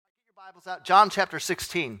Bibles out. John chapter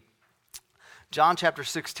 16. John chapter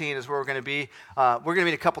 16 is where we're going to be. We're going to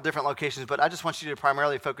be in a couple different locations, but I just want you to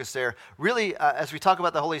primarily focus there. Really, as we talk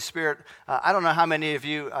about the Holy Spirit, I don't know how many of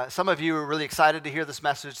you, some of you are really excited to hear this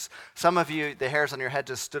message. Some of you, the hairs on your head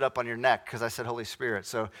just stood up on your neck because I said Holy Spirit.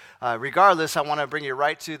 So regardless, I want to bring you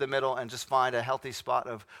right to the middle and just find a healthy spot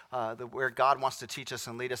of where God wants to teach us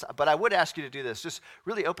and lead us. But I would ask you to do this. Just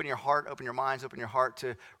really open your heart, open your minds, open your heart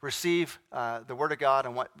to receive the Word of God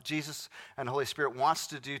and what Jesus and the Holy Spirit wants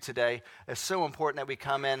to do today. It's so important that we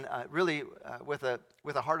come in really with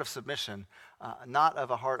a heart of submission, not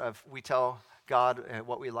of a heart of we tell God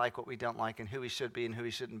what we like, what we don't like, and who he should be and who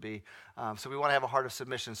he shouldn't be. So we want to have a heart of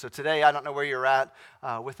submission. So today, I don't know where you're at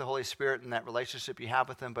with the Holy Spirit and that relationship you have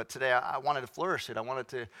with him, but today I wanted to flourish it. I want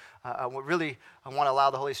to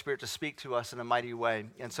allow the Holy Spirit to speak to us in a mighty way.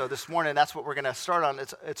 And so this morning, that's what we're going to start on.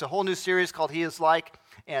 It's a whole new series called He Is Like,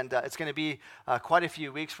 and it's going to be quite a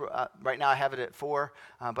few weeks. Right now, I have it at 4,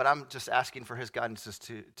 but I'm just asking for his guidance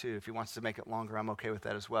too. If he wants to make it longer, I'm okay with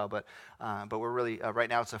that as well. But we're really right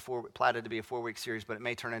now it's platted to be a 4-week series, but it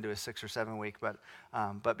may turn into a 6 or 7 week.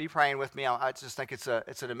 But be praying with me. I just think it's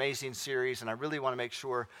an amazing series, and I really want to make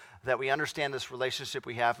sure that we understand this relationship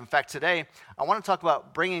we have. In fact, today I want to talk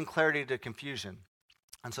about bringing clarity to confusion.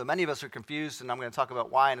 And so many of us are confused, and I'm going to talk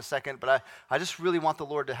about why in a second, but I just really want the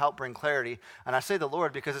Lord to help bring clarity. And I say the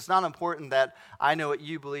Lord because it's not important that I know what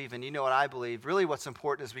you believe and you know what I believe. Really what's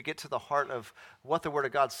important is we get to the heart of what the Word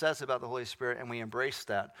of God says about the Holy Spirit, and we embrace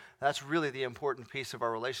that. That's really the important piece of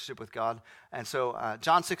our relationship with God. And so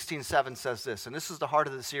John 16:7 says this, and this is the heart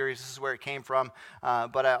of the series. This is where it came from.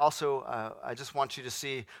 But I just want you to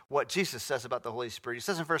see what Jesus says about the Holy Spirit. He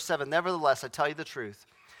says in verse 7, "Nevertheless, I tell you the truth.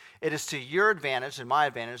 It is to your advantage and my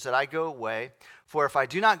advantage that I go away. For if I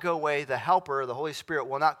do not go away, the Helper, the Holy Spirit,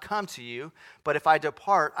 will not come to you. But if I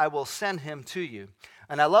depart, I will send him to you."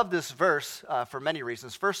 And I love this verse for many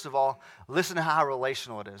reasons. First of all, listen to how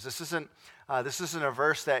relational it is. This isn't a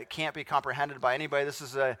verse that can't be comprehended by anybody. This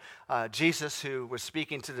is Jesus who was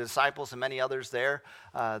speaking to the disciples and many others there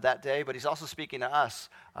that day. But he's also speaking to us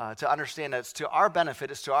to understand that it's to our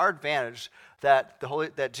benefit, it's to our advantage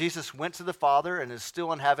that Jesus went to the Father and is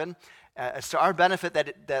still in heaven. It's to our benefit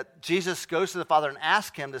that Jesus goes to the Father and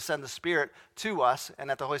asks him to send the Spirit to us, and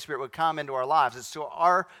that the Holy Spirit would come into our lives. It's to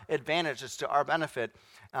our advantage. It's to our benefit.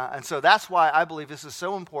 And so that's why I believe this is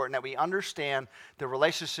so important, that we understand the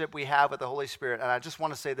relationship we have with the Holy Spirit. And I just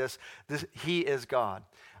want to say this he is God.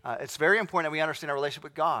 It's very important that we understand our relationship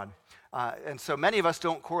with God. And so many of us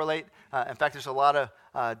don't correlate. In fact, there's a lot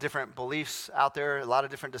of different beliefs out there, a lot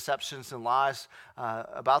of different deceptions and lies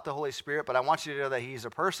about the Holy Spirit. But I want you to know that he's a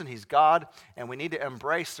person, he's God, and we need to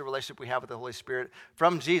embrace the relationship we have with the Holy Spirit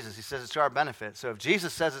from Jesus. He says it's to our benefit. So if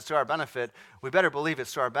Jesus says it's to our benefit, we better believe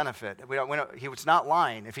it's to our benefit. He was not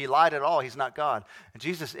lying. If he lied at all, he's not God. And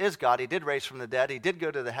Jesus is God. He did raise from the dead. He did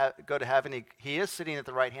go to heaven. He is sitting at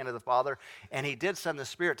the right hand of the Father, and he did send the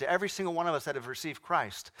Spirit to every single one of us that have received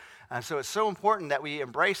Christ. And so it's so important that we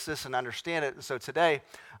embrace this and understand it. And so today,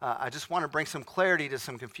 I just want to bring some clarity to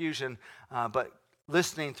some confusion, but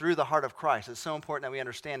listening through the heart of Christ. It's so important that we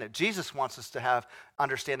understand it. Jesus wants us to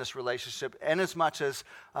understand this relationship, and as much as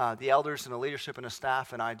the elders and the leadership and the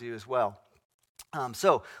staff and I do as well.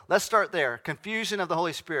 So let's start there. Confusion of the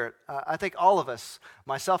Holy Spirit. I think all of us,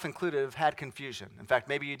 myself included, have had confusion. In fact,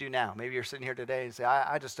 maybe you do now. Maybe you're sitting here today and say,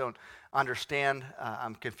 I just don't understand.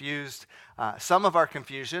 I'm confused. Some of our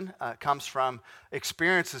confusion comes from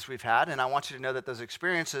experiences we've had, and I want you to know that those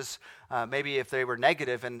experiences, maybe if they were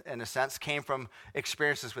negative in a sense, came from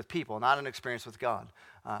experiences with people, not an experience with God.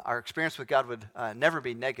 Our experience with God would never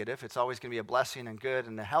be negative. It's always going to be a blessing and good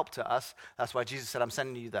and a help to us. That's why Jesus said, I'm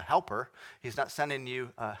sending you the helper. He's not sending you,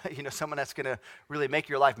 someone that's going to really make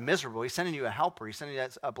your life miserable. He's sending you a helper. He's sending you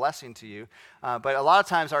a blessing to you. But a lot of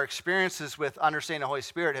times our experiences with understanding the Holy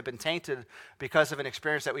Spirit have been tainted because of an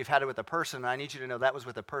experience that we've had with a person. And I need you to know that was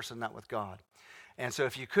with a person, not with God. And so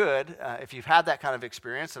if you've had that kind of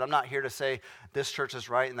experience, and I'm not here to say this church is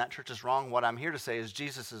right and that church is wrong. What I'm here to say is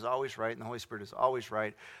Jesus is always right and the Holy Spirit is always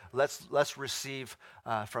right. Let's receive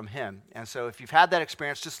from him. And so if you've had that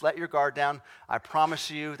experience, just let your guard down. I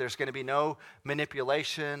promise you there's going to be no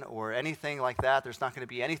manipulation or anything like that. There's not going to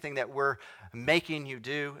be anything that we're making you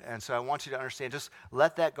do. And so I want you to understand, just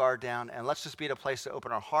let that guard down, and let's just be at a place to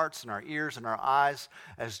open our hearts and our ears and our eyes.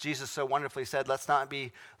 As Jesus so wonderfully said, let's not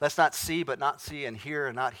see but not see, and hear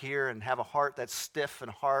and not hear, and have a heart that's stiff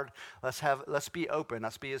and hard. Let's be open.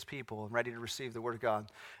 Let's be his people and ready to receive the word of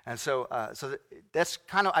God. And so that's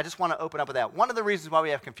kind of, I just want to open up with that. One of the reasons why we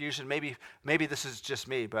have confusion, maybe this is just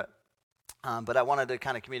me, but But I wanted to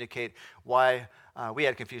kind of communicate why we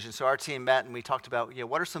had confusion. So our team met and we talked about,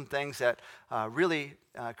 what are some things that really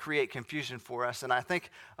create confusion for us. And I think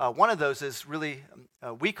one of those is really,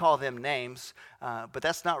 we call them names, but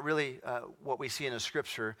that's not really what we see in the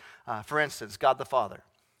scripture. For instance, God the Father,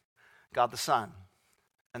 God the Son,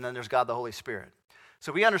 and then there's God the Holy Spirit.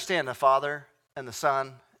 So we understand the Father and the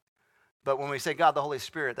Son, but when we say God the Holy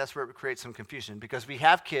Spirit, that's where it creates some confusion, because we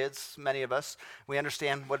have kids, many of us. We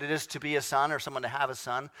understand what it is to be a son or someone to have a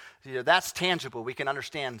son. That's tangible. We can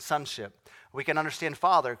understand sonship. We can understand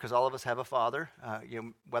father, because all of us have a father.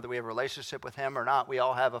 Whether we have a relationship with him or not, we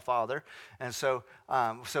all have a father. And so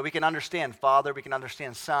we can understand father, we can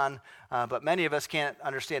understand son, but many of us can't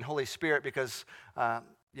understand Holy Spirit because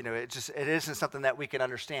it isn't something that we can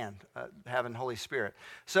understand, having Holy Spirit.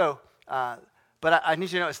 So, but I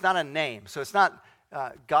need you to know it's not a name. So it's not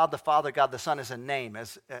God the Father, God the Son is a name.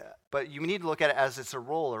 But you need to look at it as it's a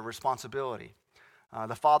role or responsibility.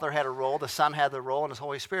 The Father had a role, the Son had the role, and His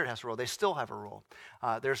Holy Spirit has a role. They still have a role.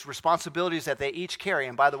 There's responsibilities that they each carry,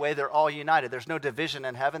 and by the way, they're all united. There's no division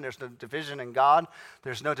in heaven. There's no division in God.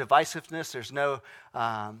 There's no divisiveness. There's no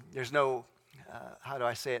how do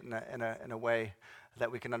I say it in a way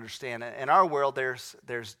that we can understand? In our world, there's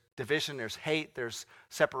division, there's hate, there's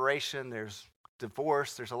separation, there's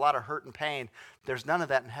divorce, there's a lot of hurt and pain. There's none of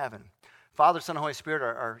that in heaven. Father, Son, and Holy Spirit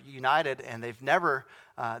are united, and they've never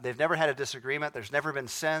had a disagreement. There's never been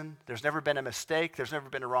sin. There's never been a mistake. There's never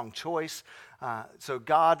been a wrong choice. So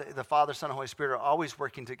God, the Father, Son, and Holy Spirit are always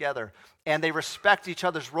working together, and they respect each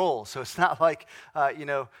other's roles. So it's not like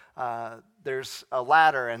there's a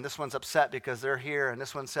ladder, and this one's upset because they're here, and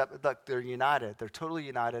this one's look, they're united. They're totally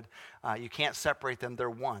united. You can't separate them. They're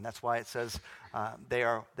one. That's why it says they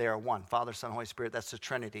are one. Father, Son, Holy Spirit. That's the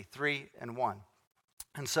Trinity, 3 and 1.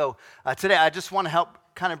 And so today I just want to help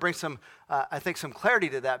kind of bring some clarity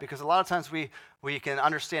to that, because a lot of times we can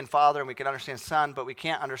understand Father and we can understand Son, but we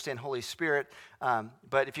can't understand Holy Spirit.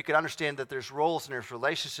 But if you could understand that there's roles and there's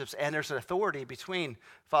relationships and there's an authority between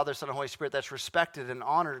Father, Son, and Holy Spirit that's respected and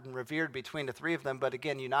honored and revered between the three of them, but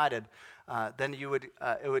again united, then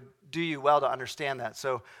it would do you well to understand that.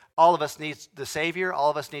 So all of us need the Savior,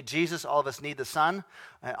 all of us need Jesus, all of us need the Son,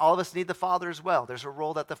 and all of us need the Father as well. There's a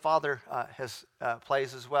role that the Father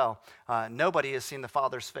plays as well. Nobody has seen the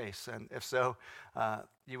Father's face, and if so,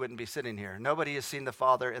 you wouldn't be sitting here. Nobody has seen the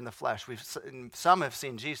Father in the flesh. Some have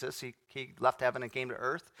seen Jesus. He left heaven and came to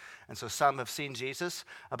earth, and so some have seen Jesus.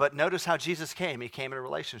 But notice how Jesus came. He came in a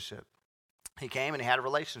relationship. He came and he had a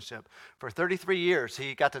relationship. For 33 years,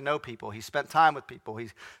 he got to know people. He spent time with people. He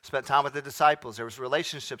spent time with the disciples. There was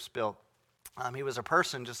relationships built. He was a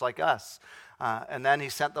person just like us. And then he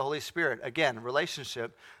sent the Holy Spirit. Again,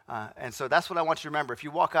 relationship. And so that's what I want you to remember. If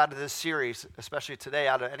you walk out of this series, especially today,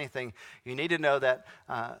 out of anything, you need to know that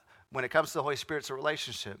when it comes to the Holy Spirit, it's a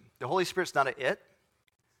relationship. The Holy Spirit's not a it.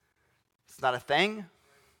 It's not a thing.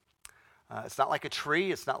 It's not like a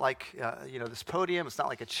tree. It's not like this podium. It's not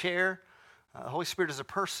like a chair. The Holy Spirit is a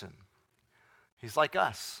person. He's like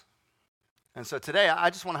us. And so today, I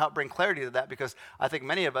just want to help bring clarity to that, because I think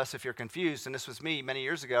many of us, if you're confused, and this was me many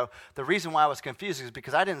years ago, the reason why I was confused is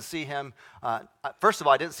because I didn't see him, first of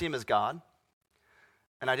all, I didn't see him as God,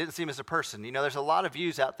 and I didn't see him as a person. There's a lot of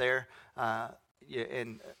views out there,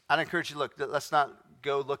 and I'd encourage you, let's not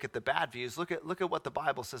go look at the bad views. Look at what the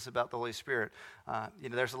Bible says about the Holy Spirit.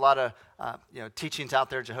 There's a lot of teachings out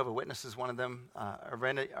there. Jehovah's Witness is one of them.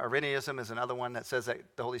 Arianism is another one that says that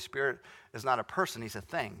the Holy Spirit is not a person; he's a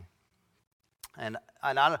thing. And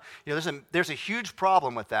there's a huge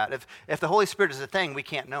problem with that. If the Holy Spirit is a thing, we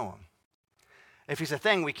can't know him. If he's a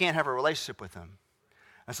thing, we can't have a relationship with him.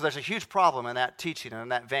 And so there's a huge problem in that teaching and in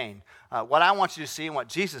that vein. What I want you to see and what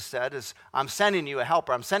Jesus said is, I'm sending you a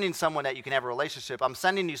helper. I'm sending someone that you can have a relationship. I'm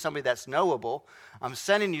sending you somebody that's knowable. I'm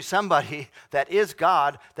sending you somebody that is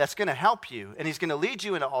God that's going to help you. And he's going to lead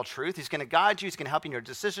you into all truth. He's going to guide you. He's going to help you in your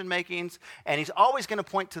decision makings. And he's always going to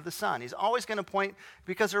point to the Son. He's always going to point,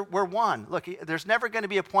 because we're one. Look, there's never going to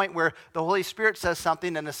be a point where the Holy Spirit says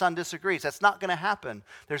something and the Son disagrees. That's not going to happen.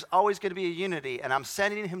 There's always going to be a unity. And I'm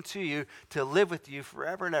sending him to you to live with you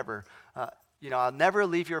forever and ever. I'll never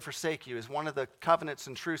leave you or forsake you is one of the covenants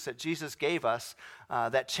and truths that Jesus gave us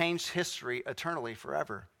that changed history eternally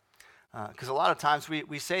forever. Because a lot of times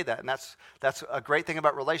we say that, and that's a great thing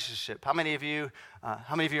about relationship. How many of you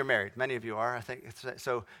are married? Many of you are, I think.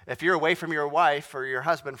 So if you're away from your wife or your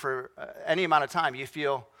husband for any amount of time, you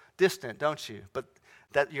feel distant, don't you? But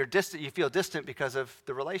that you're distant, you feel distant because of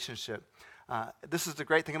the relationship. This is the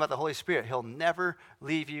great thing about the Holy Spirit. He'll never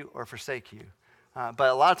leave you or forsake you. But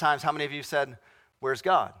a lot of times, how many of you said, where's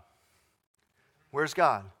God? Where's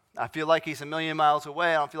God? I feel like he's a million miles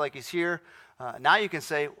away. I don't feel like he's here. Now you can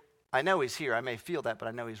say, I know he's here. I may feel that, but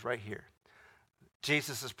I know he's right here.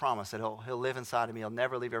 Jesus has promised that he'll live inside of me. He'll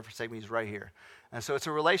never leave or forsake me. He's right here. And so it's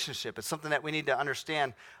a relationship. It's something that we need to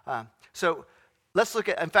understand. So let's look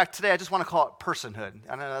at, in fact, today I just want to call it personhood.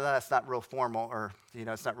 I know that's not real formal, or,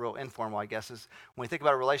 it's not real informal, I guess. Is when we think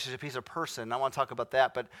about a relationship, he's a person. I want to talk about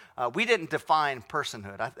that. But we didn't define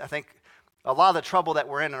personhood. I think a lot of the trouble that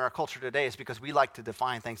we're in our culture today is because we like to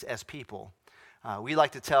define things as people. We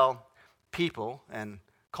like to tell people and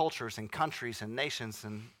cultures and countries and nations,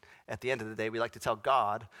 and at the end of the day, we like to tell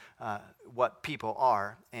God what people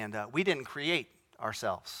are. And we didn't create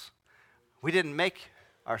ourselves. We didn't make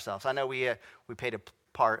ourselves. I know we paid a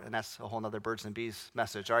part, and that's a whole other birds and bees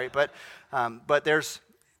message, all right? But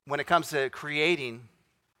when it comes to creating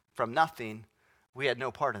from nothing, we had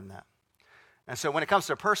no part in that. And so when it comes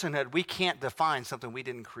to personhood, we can't define something we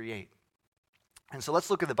didn't create. And so let's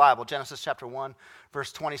look at the Bible, Genesis chapter 1,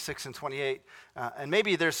 verse 26 and 28. And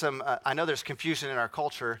maybe there's some, I know there's confusion in our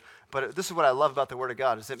culture, but this is what I love about the Word of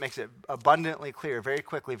God, is it makes it abundantly clear, very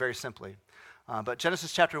quickly, very simply. But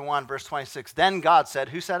Genesis chapter 1, verse 26, then God said,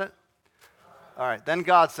 who said it? All right, then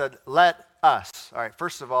God said, let us. All right,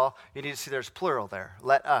 first of all, you need to see there's plural there.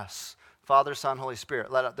 Let us. Father, Son, Holy Spirit.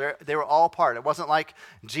 They were all part. It wasn't like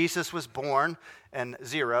Jesus was born and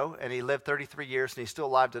 0, and he lived 33 years, and he's still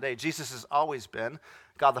alive today. Jesus has always been.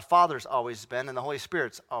 God the Father's always been, and the Holy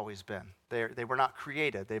Spirit's always been. They were not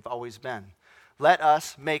created. They've always been. Let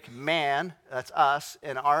us make man, that's us,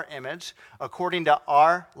 in our image, according to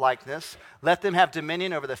our likeness. Let them have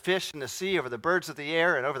dominion over the fish in the sea, over the birds of the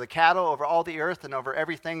air, and over the cattle, over all the earth, and over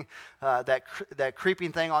everything, that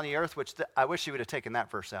creeping thing on the earth, which I wish you would have taken that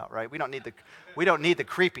verse out, right? We don't need the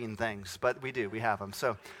creeping things, but we do. We have them.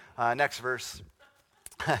 So next verse.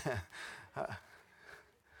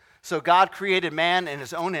 So God created man in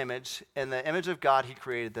his own image. In the image of God, he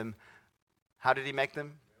created them. How did he make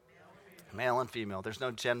them? Male and female. There's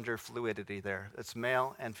no gender fluidity there. It's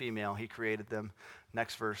male and female. He created them.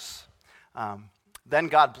 Next verse. Then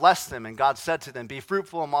God blessed them, and God said to them, be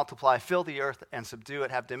fruitful and multiply, fill the earth and subdue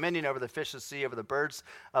it, have dominion over the fish of the sea, over the birds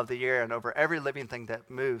of the air, and over every living thing that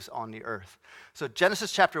moves on the earth. So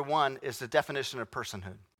Genesis chapter 1 is the definition of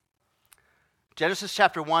personhood. Genesis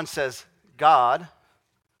chapter 1 says, God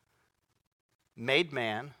made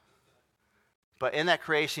man, but in that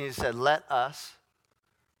creation he said, let us.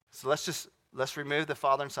 So let's remove the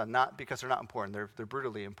Father and Son, not because they're not important. They're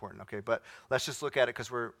brutally important, okay? But let's just look at it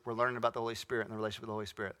because we're learning about the Holy Spirit and the relationship with the Holy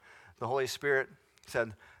Spirit. The Holy Spirit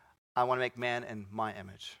said, I want to make man in my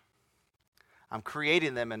image. I'm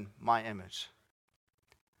creating them in my image.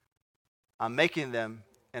 I'm making them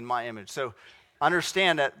in my image. So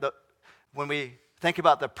understand that when we think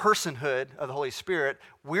about the personhood of the Holy Spirit,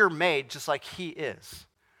 we're made just like he is.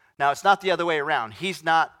 Now, it's not the other way around. He's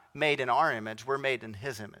not made in our image, we're made in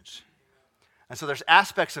his image. And so there's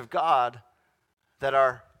aspects of God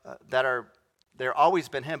they're always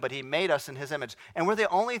been him, but he made us in his image. And we're the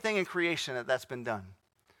only thing in creation that's been done.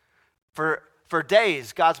 For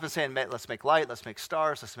days, God's been saying, let's make light, let's make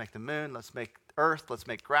stars, let's make the moon, let's make earth, let's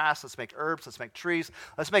make grass, let's make herbs, let's make trees,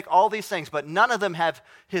 let's make all these things, but none of them have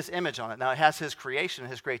his image on it. Now, it has his creation,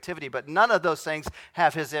 his creativity, but none of those things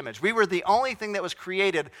have his image. We were the only thing that was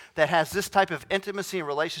created that has this type of intimacy and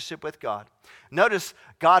relationship with God. Notice,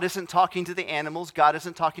 God isn't talking to the animals. God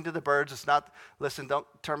isn't talking to the birds. It's not, listen, don't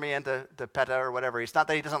turn me into PETA or whatever. It's not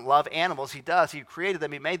that he doesn't love animals. He does. He created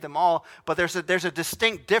them. He made them all. But there's a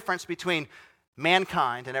distinct difference between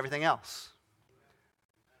mankind and everything else.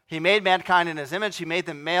 He made mankind in his image. He made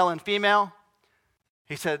them male and female.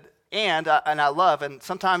 He said, and I love, and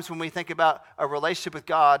sometimes when we think about a relationship with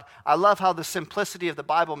God, I love how the simplicity of the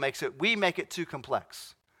Bible makes it. We make it too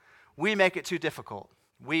complex. We make it too difficult.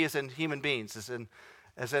 We as in human beings,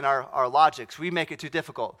 as in our logics, we make it too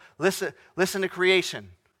difficult. Listen to creation.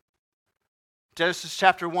 Genesis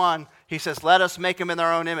chapter 1, he says, let us make them in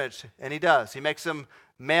their own image. And he does. He makes them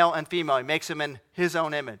male and female. He makes them in his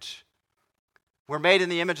own image. We're made in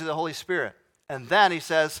the image of the Holy Spirit. And then he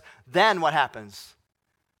says, then what happens?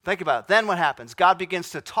 Think about it. Then what happens? God begins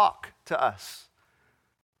to talk to us.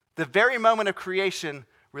 The very moment of creation,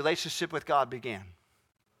 relationship with God began.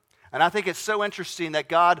 And I think it's so interesting that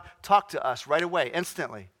God talked to us right away,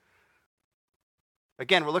 instantly.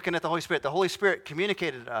 Again, we're looking at the Holy Spirit. The Holy Spirit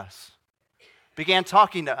communicated to us, began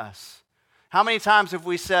talking to us. How many times have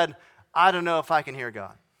we said, I don't know if I can hear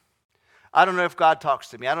God? I don't know if God talks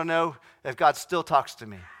to me. I don't know if God still talks to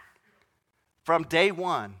me. From day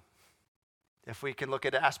one, if we can look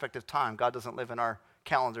at an aspect of time, God doesn't live in our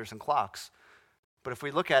calendars and clocks. But if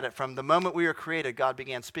we look at it from the moment we were created, God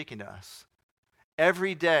began speaking to us.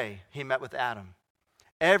 Every day he met with Adam.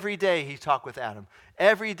 Every day he talked with Adam.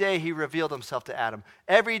 Every day he revealed himself to Adam.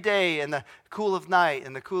 Every day in the cool of night,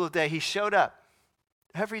 in the cool of day, he showed up.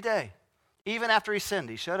 Every day. Even after he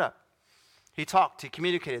sinned, he showed up. He talked, he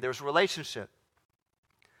communicated. There was a relationship.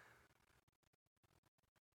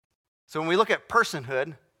 So when we look at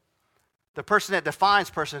personhood, the person that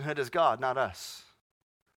defines personhood is God, not us.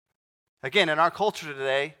 Again, in our culture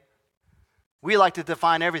today, we like to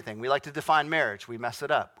define everything. We like to define marriage. We mess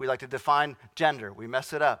it up. We like to define gender. We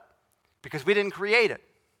mess it up because we didn't create it.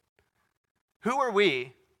 Who are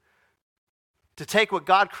we to take what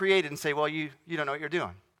God created and say, well, you don't know what you're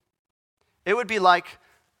doing? It would be like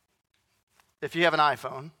if you have an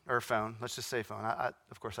iPhone or a phone. Let's just say phone.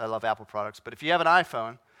 Of course, I love Apple products. But if you have an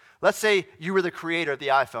iPhone, let's say you were the creator of the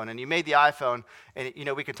iPhone and you made the iPhone and,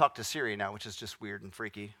 we can talk to Siri now, which is just weird and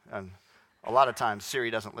freaky. A lot of times Siri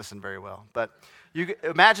doesn't listen very well. But you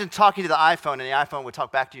imagine talking to the iPhone and the iPhone would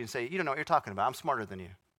talk back to you and say, you don't know what you're talking about. I'm smarter than you.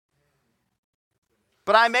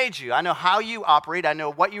 But I made you. I know how you operate. I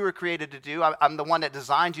know what you were created to do. I'm the one that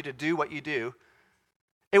designed you to do what you do.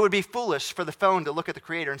 It would be foolish for the phone to look at the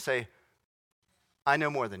creator and say, I know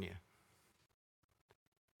more than you.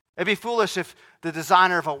 It'd be foolish if the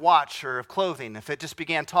designer of a watch or of clothing, if it just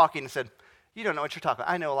began talking and said, you don't know what you're talking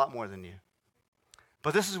about. I know a lot more than you.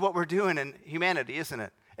 But this is what we're doing in humanity, isn't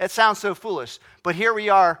it? It sounds so foolish. But here we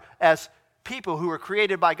are as people who were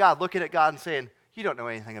created by God, looking at God and saying, you don't know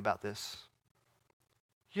anything about this.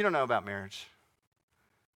 You don't know about marriage.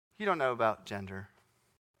 You don't know about gender.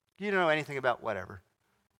 You don't know anything about whatever.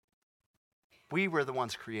 We were the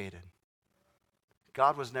ones created.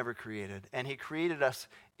 God was never created, and he created us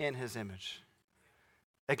in his image.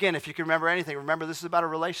 Again, if you can remember anything, remember this is about a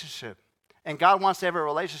relationship. And God wants to have a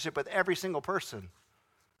relationship with every single person.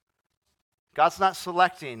 God's not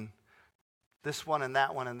selecting this one and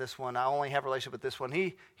that one and this one. I only have a relationship with this one.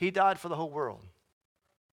 He died for the whole world.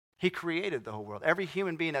 He created the whole world. Every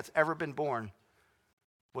human being that's ever been born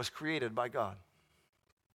was created by God.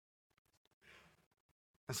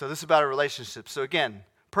 And so this is about a relationship. So again,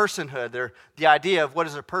 personhood, the idea of what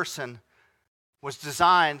is a person was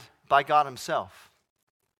designed by God himself.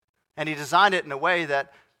 And he designed it in a way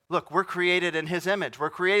that, look, we're created in his image. We're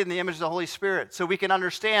created in the image of the Holy Spirit. So we can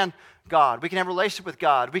understand God. We can have a relationship with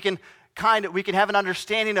God. We can have an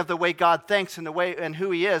understanding of the way God thinks and the way and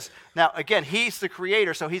who he is. Now, again, he's the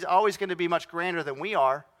creator, so he's always going to be much grander than we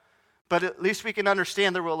are. But at least we can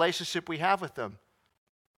understand the relationship we have with him.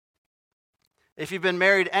 If you've been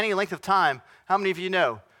married any length of time, how many of you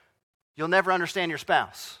know you'll never understand your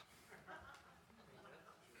spouse?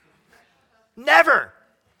 Never!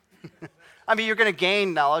 I mean, you're going to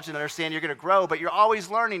gain knowledge and understand, you're going to grow, but you're always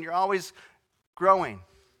learning, you're always growing.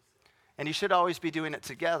 And you should always be doing it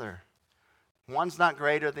together. One's not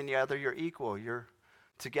greater than the other, you're equal, you're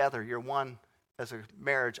together, you're one as a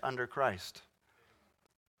marriage under Christ.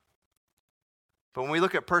 But when we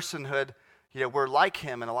look at personhood, we're like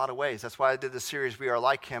him in a lot of ways. That's why I did this series, We Are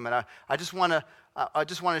Like Him. And I just want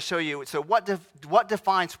to show you, so what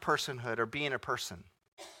defines personhood or being a person?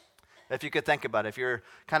 If you could think about it, if you're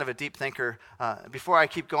kind of a deep thinker. Before I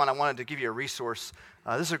keep going, I wanted to give you a resource.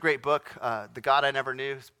 This is a great book, The God I Never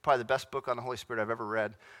Knew. It's probably the best book on the Holy Spirit I've ever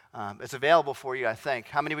read. It's available for you, I think.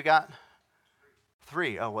 How many we got?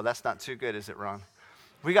 3. Oh, well, that's not too good, is it, Ron?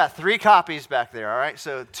 We got 3 copies back there, all right?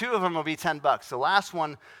 So 2 of them will be $10. The last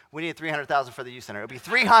one, we need $300,000 for the youth center. It'll be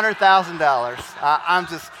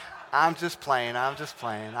 $300,000. I'm just playing.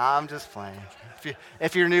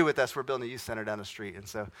 If you're new with us, we're building a youth center down the street, and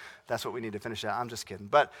so that's what we need to finish out. I'm just kidding.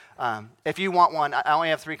 But if you want one, I only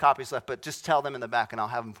have 3 copies left, but just tell them in the back, and I'll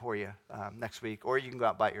have them for you next week. Or you can go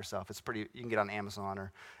out and buy it yourself. You can get on Amazon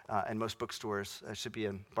or in most bookstores. It should be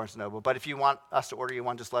in Barnes & Noble. But if you want us to order you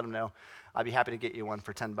one, just let them know. I'd be happy to get you one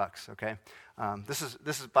for $10, okay? This is,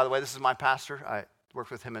 by the way, this is my pastor. I worked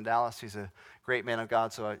with him in Dallas. He's a great man of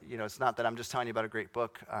God. So, it's not that I'm just telling you about a great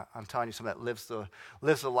book. I'm telling you someone that lives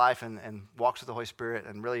the life and walks with the Holy Spirit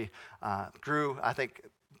and really grew, I think,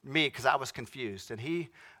 me, because I was confused. And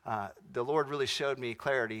the Lord really showed me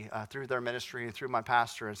clarity through their ministry and through my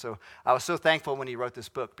pastor. And so I was so thankful when he wrote this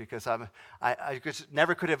book because I just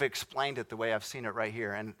never could have explained it the way I've seen it right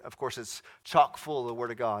here. And, of course, it's chock full of the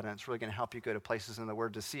Word of God, and it's really going to help you go to places in the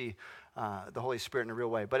Word to see the Holy Spirit in a real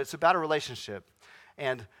way. But it's about a relationship.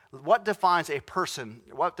 And what defines a person?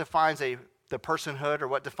 What defines the personhood, or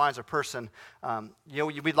what defines a person?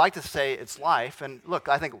 We'd like to say it's life. And look,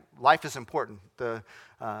 I think life is important.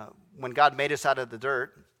 When God made us out of the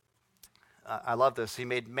dirt, I love this. He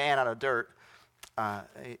made man out of dirt,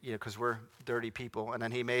 because we're dirty people. And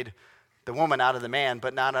then he made the woman out of the man,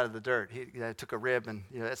 but not out of the dirt. He took a rib, and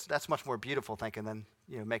that's much more beautiful thinking than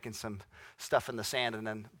making some stuff in the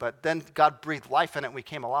sand. But then God breathed life in it, and we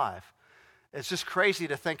came alive. It's just crazy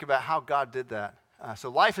to think about how God did that. So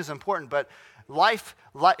life is important, but life,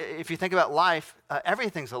 if you think about life,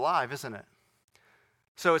 everything's alive, isn't it?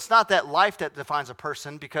 So it's not that life that defines a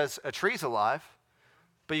person, because a tree's alive,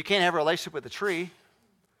 but you can't have a relationship with a tree.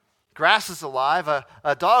 Grass is alive,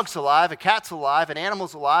 a dog's alive, a cat's alive, an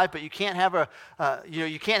animal's alive, but you can't have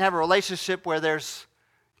a relationship where there's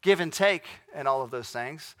give and take and all of those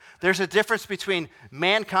things. There's a difference between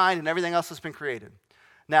mankind and everything else that's been created.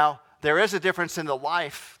 Now, there is a difference in the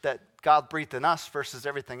life that God breathed in us versus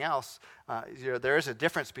everything else. There is a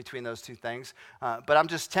difference between those two things, but I'm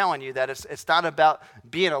just telling you that it's not about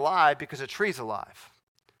being alive because a tree's alive.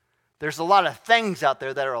 There's a lot of things out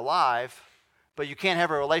there that are alive, but you can't have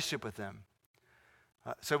a relationship with them.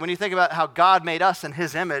 So when you think about how God made us in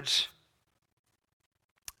his image,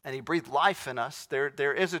 and he breathed life in us,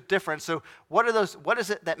 there is a difference. So what is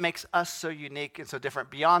it that makes us so unique and so different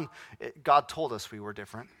beyond God told us we were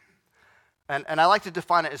different? And I like to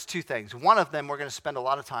define it as two things. One of them we're going to spend a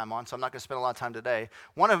lot of time on, so I'm not going to spend a lot of time today.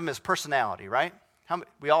 One of them is personality, right?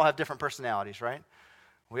 We all have different personalities, right?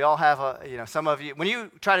 We all have some of you, when you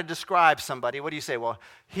try to describe somebody, what do you say? Well,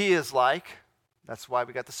 he is like, that's why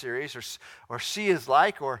we got the series, or she is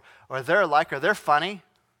like, or they're like, or they're funny,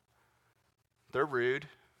 they're rude.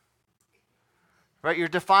 Right? You're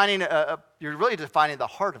really defining the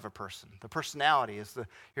heart of a person. The personality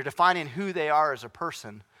you're defining who they are as a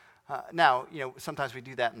person. Now, sometimes we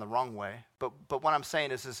do that in the wrong way. But what I'm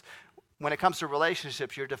saying is when it comes to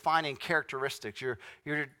relationships, you're defining characteristics.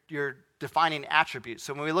 You're defining attributes.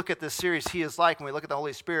 So when we look at this series, He is like, when we look at the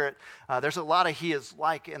Holy Spirit, there's a lot of He is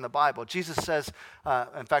like in the Bible. Jesus says,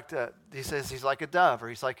 in fact, He says He's like a dove, or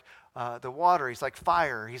He's like the water, He's like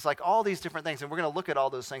fire. He's like all these different things. And we're going to look at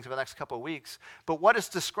all those things over the next couple of weeks. But what it's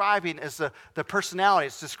describing is the personality.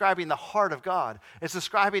 It's describing the heart of God. It's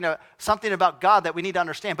describing something about God that we need to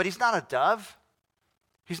understand. But He's not a dove.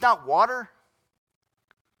 He's not water.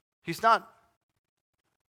 He's not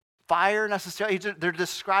fire necessarily. They're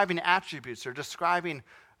describing attributes. They're describing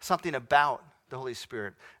something about the Holy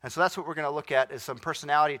Spirit. And so that's what we're going to look at, is some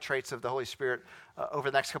personality traits of the Holy Spirit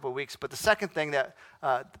over the next couple of weeks. But the second thing that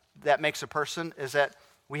makes a person is that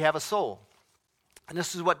we have a soul. And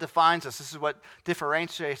this is what defines us. This is what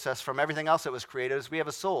differentiates us from everything else that was created, is we have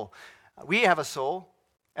a soul. We have a soul.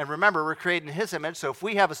 And remember, we're created in His image. So if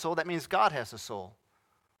we have a soul, that means God has a soul.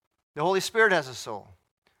 The Holy Spirit has a soul.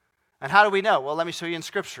 And how do we know? Well, let me show you in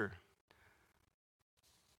Scripture.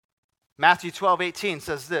 Matthew 12:18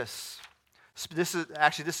 says this. This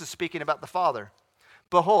is speaking about the Father.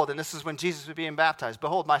 Behold, and this is when Jesus was being baptized.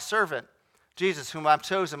 Behold, my servant, Jesus, whom I've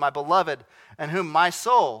chosen, my beloved, and whom my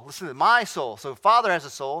soul, listen to my soul. So Father has a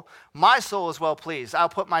soul. My soul is well pleased. I'll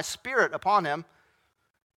put my Spirit upon him,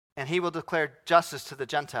 and he will declare justice to the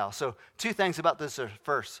Gentiles. So two things about this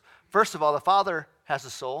verse. First of all, the Father has a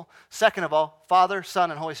soul. Second of all, Father,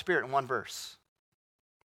 Son, and Holy Spirit in one verse.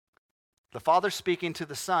 The Father speaking to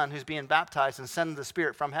the Son who's being baptized and sending the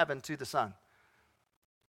Spirit from heaven to the Son.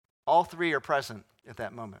 All three are present at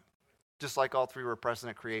that moment, just like all three were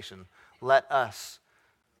present at creation. Let us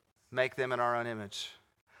make them in our own image.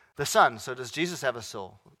 The Son, so does Jesus have a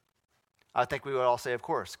soul? I think we would all say, of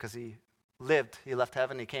course, because He left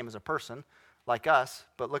heaven, He came as a person like us.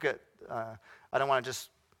 But look at, I don't want to just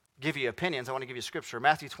give you opinions, I want to give you Scripture.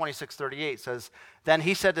 Matthew 26:38 says, then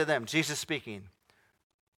He said to them, Jesus speaking,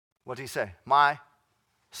 what did He say? My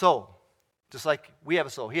soul. Just like we have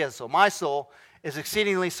a soul, He has a soul. My soul is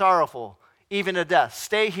exceedingly sorrowful, even to death.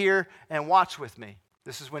 Stay here and watch with me.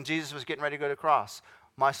 This is when Jesus was getting ready to go to the cross.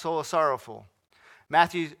 My soul is sorrowful.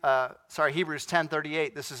 Hebrews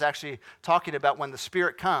 10:38, this is actually talking about when the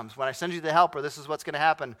Spirit comes. When I send you the Helper, this is what's going to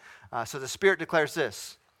happen. So the Spirit declares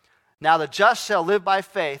this. Now the just shall live by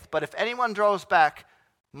faith, but if anyone draws back,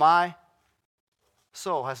 my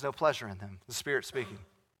soul has no pleasure in him. The Spirit speaking.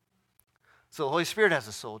 So the Holy Spirit has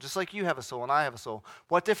a soul, just like you have a soul and I have a soul.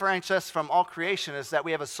 What differentiates us from all creation is that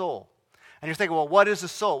we have a soul. And you're thinking, well, what is a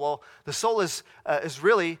soul? Well, the soul is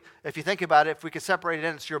really, if you think about it, if we could separate it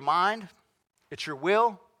in, it's your mind, it's your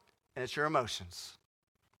will, and it's your emotions.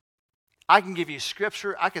 I can give you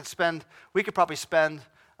Scripture. We could probably spend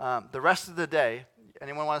the rest of the day.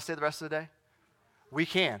 Anyone want to stay the rest of the day? We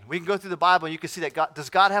can. We can go through the Bible and you can see that does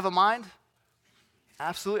God have a mind?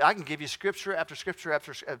 Absolutely. I can give you Scripture after Scripture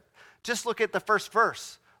after Scripture. Just look at the first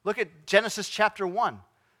verse. Look at Genesis chapter 1.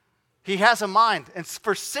 He has a mind. And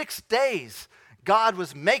for 6 days, God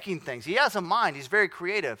was making things. He has a mind. He's very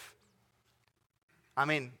creative. I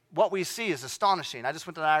mean, what we see is astonishing. I just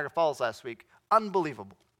went to Niagara Falls last week.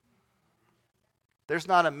 Unbelievable. There's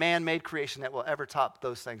not a man-made creation that will ever top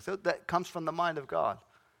those things. That comes from the mind of God.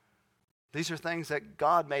 These are things that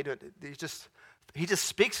God made. He just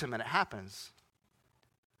speaks them and it happens.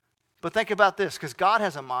 But think about this, because God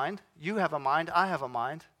has a mind. You have a mind. I have a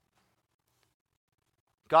mind.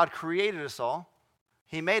 God created us all.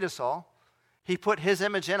 He made us all. He put his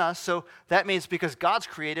image in us. So that means because God's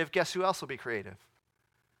creative, guess who else will be creative?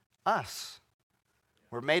 Us.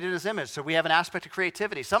 We're made in his image. So we have an aspect of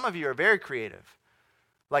creativity. Some of you are very creative.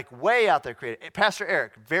 Like way out there creative. Pastor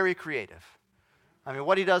Eric, very creative. I mean,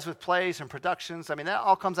 what he does with plays and productions, I mean, that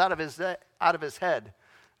all comes out of his head.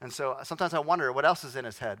 And so sometimes I wonder what else is in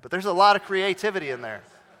his head. But there's a lot of creativity in there.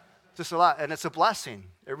 Just a lot. And it's a blessing.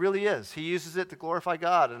 It really is. He uses it to glorify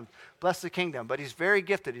God and bless the kingdom. But he's very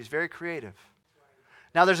gifted. He's very creative.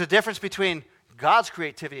 Now, there's a difference between God's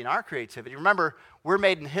creativity and our creativity. Remember, we're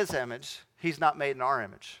made in his image. He's not made in our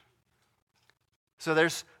image. So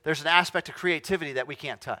there's an aspect of creativity that we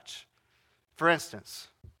can't touch. For instance,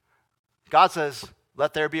 God says,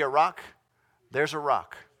 let there be a rock. There's a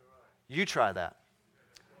rock. You try that.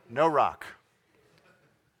 No rock.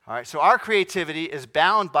 All right, so our creativity is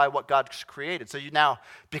bound by what God's created. So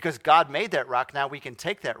because God made that rock, now we can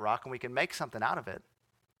take that rock and we can make something out of it.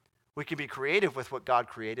 We can be creative with what God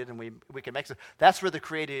created and we can make something. That's where the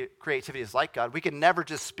creativity is like God. We can never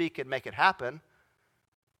just speak and make it happen.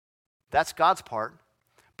 That's God's part.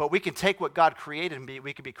 But we can take what God created and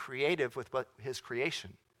we can be creative with his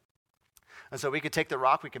creation. And so we could take the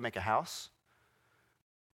rock, we can make a house.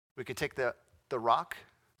 We could take the rock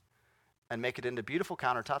and make it into beautiful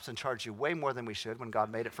countertops and charge you way more than we should when God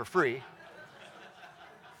made it for free.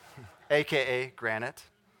 AKA granite.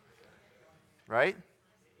 Right?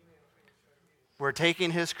 We're taking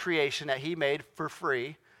his creation that he made for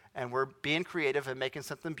free and we're being creative and making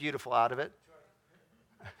something beautiful out of it.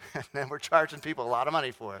 And then we're charging people a lot of money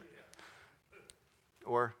for it.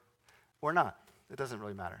 Or not. It doesn't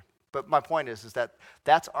really matter. But my point is that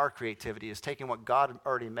that's our creativity, is taking what God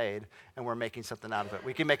already made and we're making something out of it.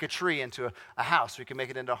 We can make a tree into a house. We can make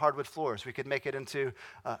it into hardwood floors. We could make it into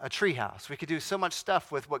a tree house. We could do so much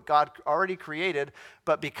stuff with what God already created,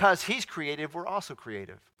 but because he's creative, we're also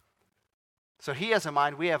creative. So he has a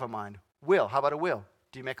mind, we have a mind. Will, how about a will?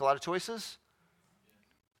 Do you make a lot of choices?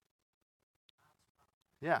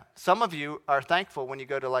 Yeah. Some of you are thankful when you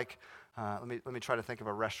go to let me try to think of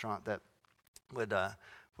a restaurant that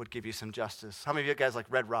would give you some justice. How many of you guys like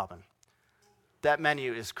Red Robin? That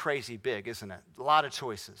menu is crazy big, isn't it? A lot of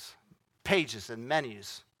choices, pages and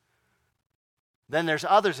menus. Then there's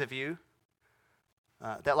others of you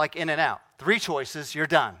that like In-N-Out. 3 choices, you're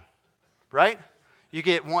done, right? You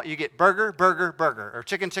get burger, burger, burger, or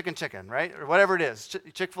chicken, chicken, chicken, right? Or whatever it is.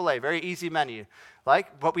 Chick-fil-A, very easy menu.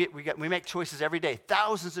 Like what we make choices every day,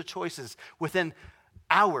 thousands of choices within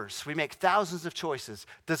hours. We make thousands of choices.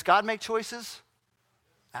 Does God make choices?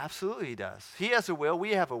 Absolutely he does. He has a will,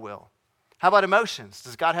 we have a will. How about emotions?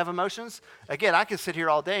 Does God have emotions? Again, I could sit here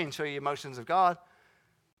all day and show you emotions of God.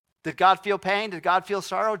 Did God feel pain? Did God feel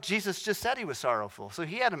sorrow? Jesus just said he was sorrowful, so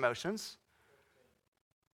he had emotions.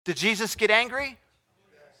 Did Jesus get angry?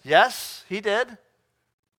 Yes, he did.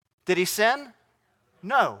 Did he sin?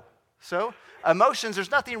 No. So emotions, there's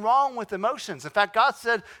nothing wrong with emotions. In fact, God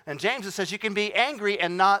said, and James, it says you can be angry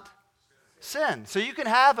and not sin. So you can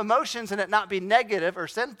have emotions and it not be negative or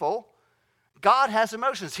sinful. God has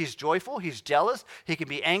emotions. He's joyful. He's jealous. He can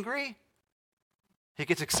be angry. He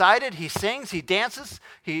gets excited. He sings. He dances.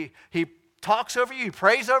 He talks over you. He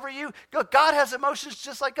prays over you. God has emotions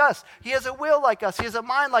just like us. He has a will like us. He has a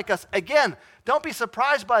mind like us. Again, don't be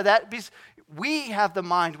surprised by that. We have the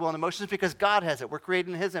mind, will, and emotions because God has it. We're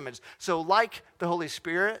created in his image. So like the Holy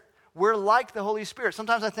Spirit, we're like the Holy Spirit.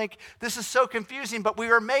 Sometimes I think this is so confusing, but we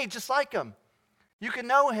are made just like him. You can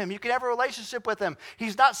know him. You can have a relationship with him.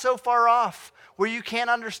 He's not so far off where you can't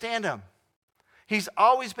understand him. He's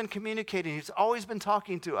always been communicating. He's always been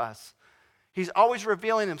talking to us. He's always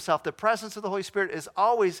revealing himself. The presence of the Holy Spirit is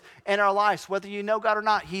always in our lives. Whether you know God or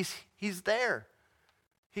not, he's there.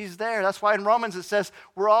 He's there. That's why in Romans it says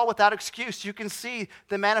we're all without excuse. You can see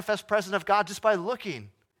the manifest presence of God just by looking.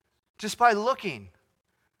 Just by looking.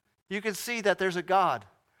 You can see that there's a God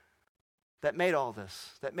that made all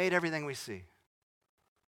this, that made everything we see.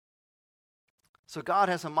 So God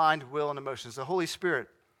has a mind, will, and emotions. The Holy Spirit,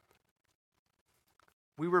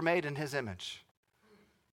 we were made in his image.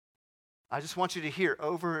 I just want you to hear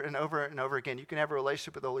over and over and over again, you can have a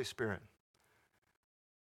relationship with the Holy Spirit.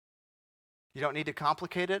 You don't need to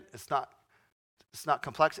complicate it. It's not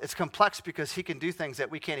complex. It's complex because he can do things that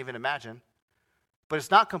we can't even imagine. But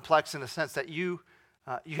it's not complex in the sense that you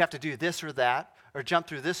you have to do this or that, or jump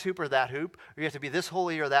through this hoop or that hoop, or you have to be this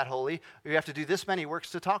holy or that holy, or you have to do this many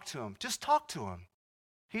works to talk to him. Just talk to him.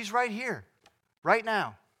 He's right here, right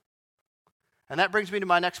now. And that brings me to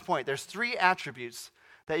my next point. There's 3 attributes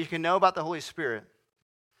that you can know about the Holy Spirit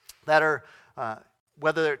that are,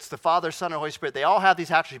 whether it's the Father, Son, or Holy Spirit, they all have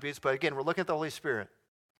these attributes, but again, we're looking at the Holy Spirit.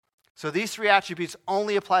 So these 3 attributes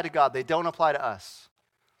only apply to God. They don't apply to us.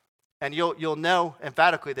 And you'll know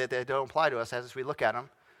emphatically that they don't apply to us as we look at them.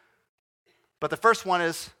 But the first one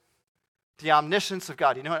is the omniscience of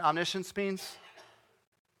God. You know what omniscience means?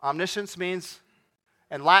 Omniscience means,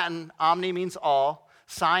 in Latin, omni means all.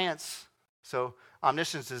 Science, so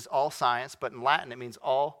omniscience is all science, but in Latin it means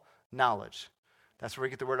all knowledge. That's where we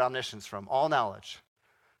get the word omniscience from, all knowledge.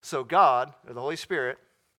 So God, or the Holy Spirit,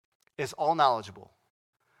 is all knowledgeable.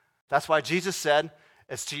 That's why Jesus said,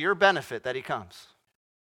 it's to your benefit that he comes.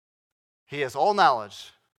 He has all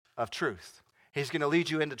knowledge of truth. He's going to lead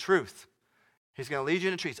you into truth. He's going to lead you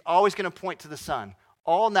into truth. He's always going to point to the Son.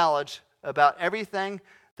 All knowledge about everything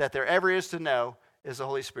that there ever is to know is the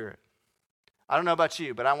Holy Spirit. I don't know about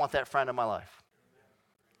you, but I want that friend in my life.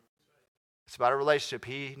 It's about a relationship.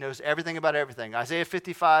 He knows everything about everything. Isaiah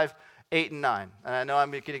 55, 8 and 9. And I know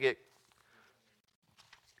I'm going to get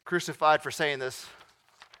crucified for saying this,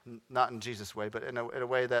 not in Jesus' way, but in a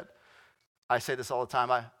way that I say this all the time.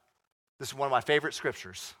 This is one of my favorite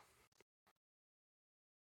scriptures.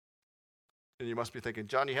 And you must be thinking,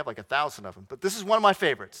 John, you have like 1,000 of them. But this is one of my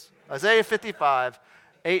favorites. Isaiah 55,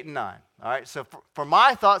 8 and 9. All right, so for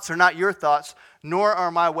my thoughts are not your thoughts, nor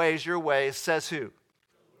are my ways your ways, says who?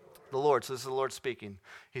 The Lord. So this is the Lord speaking.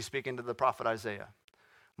 He's speaking to the prophet Isaiah.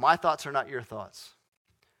 My thoughts are not your thoughts.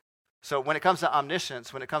 So when it comes to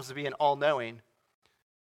omniscience, when it comes to being all-knowing,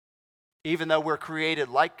 even though we're created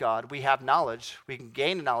like God, we have knowledge. We can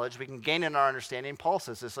gain knowledge. We can gain in our understanding. Paul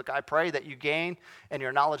says this, look, I pray that you gain in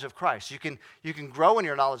your knowledge of Christ. You can grow in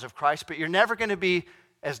your knowledge of Christ, but you're never going to be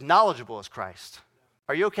as knowledgeable as Christ.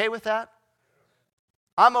 Are you okay with that?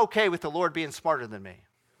 I'm okay with the Lord being smarter than me.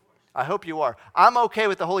 I hope you are. I'm okay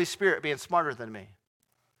with the Holy Spirit being smarter than me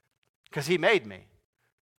because he made me.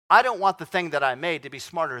 I don't want the thing that I made to be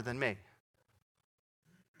smarter than me.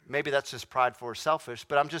 Maybe that's just prideful or selfish,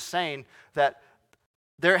 but I'm just saying that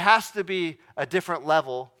there has to be a different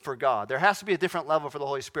level for God. There has to be a different level for the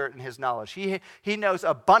Holy Spirit and his knowledge. He knows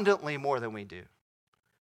abundantly more than we do.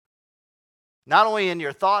 Not only in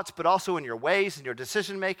your thoughts, but also in your ways, in your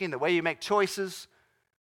decision making, the way you make choices.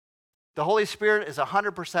 The Holy Spirit is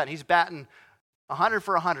 100%. He's batting 100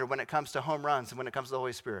 for 100 when it comes to home runs and when it comes to the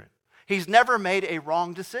Holy Spirit. He's never made a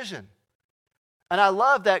wrong decision. And I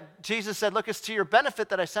love that Jesus said, look, it's to your benefit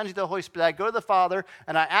that I send you the Holy Spirit. I go to the Father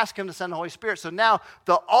and I ask him to send the Holy Spirit. So now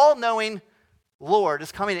the all-knowing Lord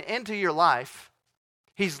is coming into your life.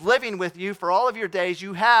 He's living with you for all of your days.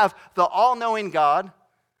 You have the all-knowing God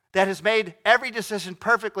that has made every decision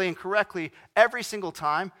perfectly and correctly every single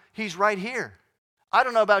time. He's right here. I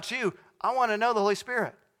don't know about you. I want to know the Holy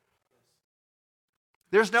Spirit.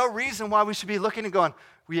 There's no reason why we should be looking and going,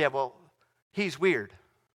 yeah, well, he's weird.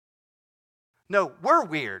 No, we're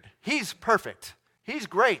weird. He's perfect. He's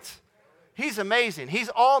great. He's amazing. He's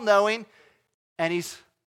all-knowing, and he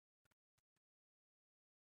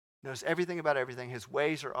knows everything about everything. His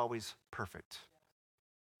ways are always perfect.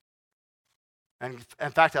 And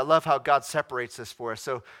in fact, I love how God separates this for us.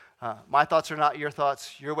 So my thoughts are not your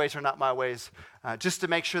thoughts. Your ways are not my ways. Just to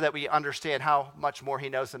make sure that we understand how much more he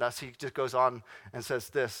knows than us, he just goes on and says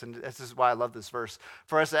this, and this is why I love this verse.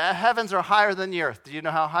 For as the heavens are higher than the earth. Do you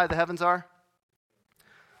know how high the heavens are?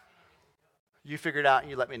 You figure it out and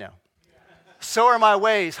you let me know. So are my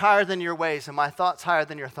ways higher than your ways, and my thoughts higher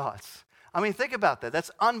than your thoughts. I mean, think about that.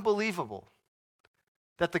 That's unbelievable.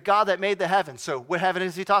 That the God that made the heavens, so what heaven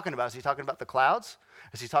is he talking about? Is he talking about the clouds?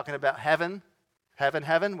 Is he talking about heaven,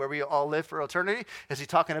 where we all live for eternity? Is he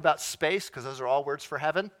talking about space? Because those are all words for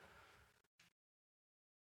heaven.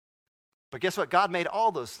 But guess what? God made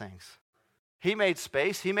all those things. He made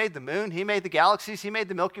space. He made the moon. He made the galaxies. He made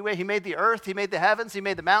the Milky Way. He made the earth. He made the heavens. He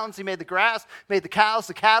made the mountains. He made the grass. He made the cows,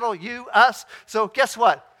 the cattle, you, us. So guess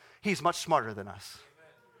what? He's much smarter than us.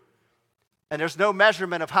 And there's no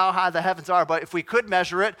measurement of how high the heavens are, but if we could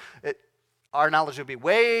measure it, our knowledge would be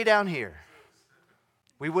way down here.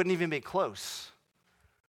 We wouldn't even be close.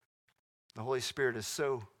 The Holy Spirit is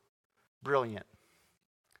so brilliant,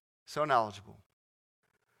 so knowledgeable.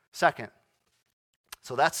 Second,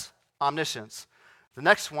 so that's omniscience. The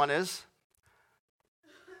next one is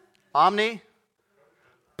omnipotent.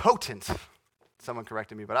 Someone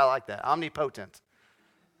corrected me, but I like that. Omnipotent.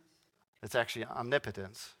 It's actually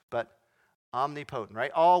omnipotence, but omnipotent,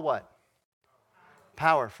 right? All what?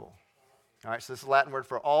 Powerful. All right, so this is a Latin word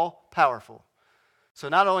for all powerful. So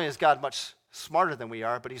not only is God much smarter than we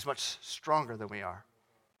are, but he's much stronger than we are.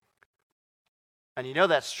 And you know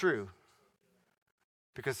that's true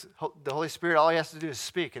because the Holy Spirit, all he has to do is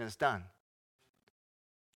speak and it's done.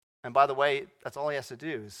 And by the way, that's all he has to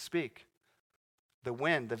do is speak. The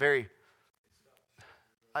wind,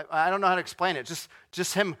 I don't know how to explain it.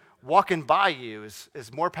 Just him walking by you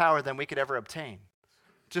is more power than we could ever obtain.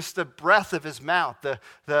 Just the breath of his mouth,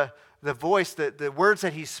 the voice, the words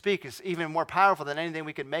that he speaks is even more powerful than anything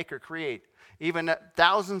we could make or create. Even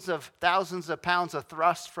thousands of pounds of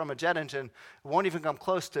thrust from a jet engine won't even come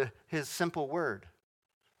close to his simple word.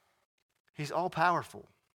 He's all powerful.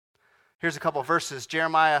 Here's a couple of verses.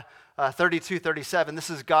 Jeremiah 32:37.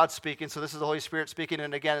 This is God speaking, so this is the Holy Spirit speaking,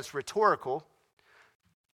 and again, it's rhetorical.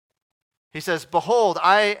 He says, "Behold,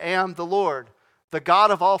 I am the Lord, the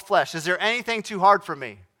God of all flesh. Is there anything too hard for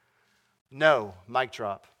me?" No, mic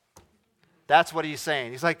drop. That's what he's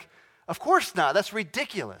saying. He's like, of course not. That's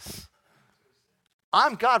ridiculous.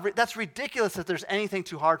 I'm God. That's ridiculous that there's anything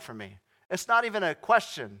too hard for me. It's not even a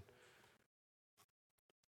question.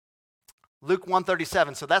 Luke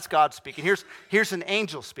 1:37, so that's God speaking. Here's an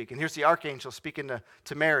angel speaking. Here's the archangel speaking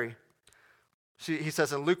to Mary. He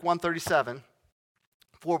says in Luke 1:37,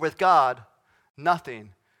 "For with God,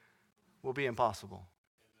 nothing will be impossible."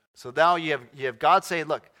 So now you have God saying,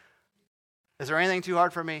 look, is there anything too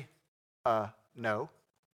hard for me? No.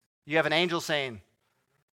 You have an angel saying,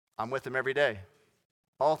 I'm with him every day.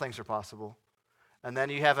 All things are possible. And then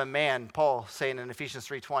you have a man, Paul, saying in Ephesians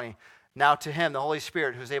 3:20, "Now to him, the Holy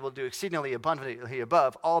Spirit, who is able to do exceedingly abundantly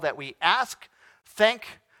above all that we ask,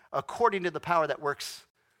 think, according to the power that works."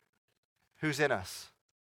 Who's in us?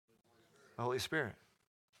 The Holy Spirit.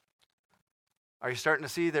 Are you starting to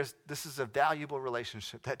see this is a valuable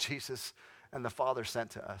relationship that Jesus and the Father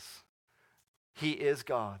sent to us? He is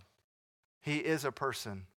God. He is a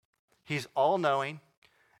person. He's all-knowing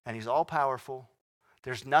and he's all-powerful.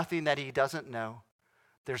 There's nothing that he doesn't know.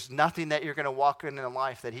 There's nothing that you're going to walk in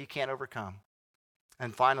life that he can't overcome.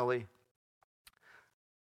 And finally,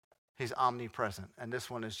 he's omnipresent. And this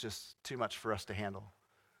one is just too much for us to handle.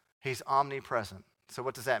 He's omnipresent. So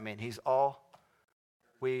what does that mean? He's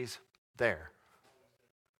always there.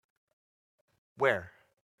 Where?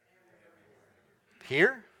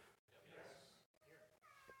 Here?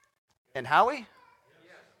 In Howie?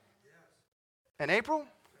 In April?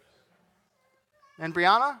 In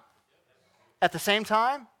Brianna? At the same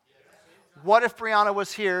time? What if Brianna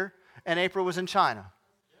was here and April was in China?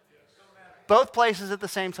 Both places at the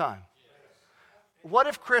same time. What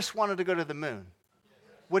if Chris wanted to go to the moon?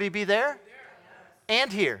 Would he be there?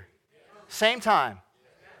 And here? Same time?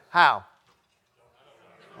 How?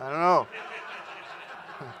 I don't know.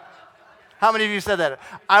 How many of you said that?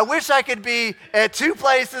 I wish I could be at two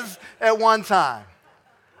places at one time.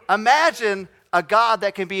 Imagine a God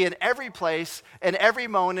that can be in every place, in every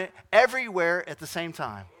moment, everywhere at the same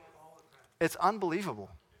time. It's unbelievable.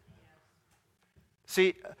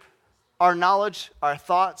 See, our knowledge, our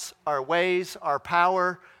thoughts, our ways, our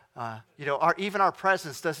power, even our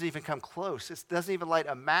presence doesn't even come close. It doesn't even light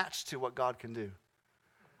a match to what God can do.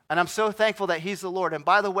 And I'm so thankful that he's the Lord. And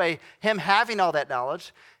by the way, him having all that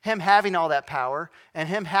knowledge, him having all that power, and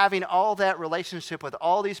him having all that relationship with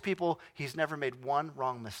all these people, he's never made one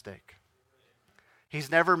wrong mistake.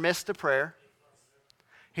 He's never missed a prayer.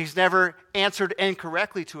 He's never answered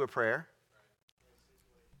incorrectly to a prayer.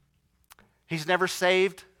 He's never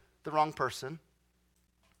saved the wrong person.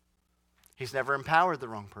 He's never empowered the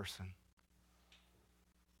wrong person.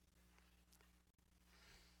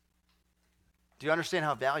 Do you understand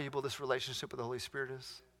how valuable this relationship with the Holy Spirit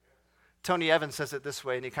is? Tony Evans says it this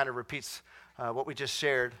way, and he kind of repeats what we just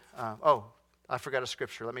shared. I forgot a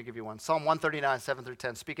scripture. Let me give you one. Psalm 139, 7 through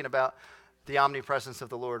 10, speaking about the omnipresence of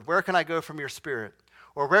the Lord. "Where can I go from your spirit?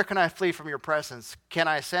 Or where can I flee from your presence? Can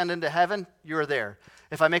I ascend into heaven? You are there.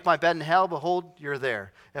 If I make my bed in hell, behold, you're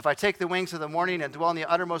there. If I take the wings of the morning and dwell in the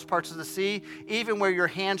uttermost parts of the sea, even where your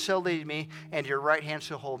hand shall lead me and your right hand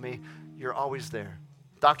shall hold me, you're always there."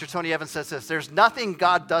 Dr. Tony Evans says this: there's nothing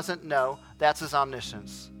God doesn't know. That's his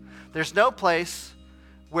omniscience. There's no place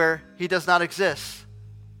where he does not exist.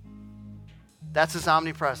 That's his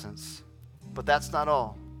omnipresence. But that's not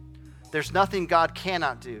all. There's nothing God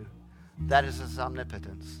cannot do. That is his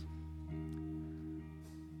omnipotence.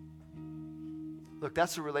 Look,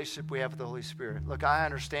 that's the relationship we have with the Holy Spirit. Look, I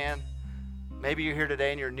understand. Maybe you're here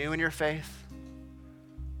today and you're new in your faith.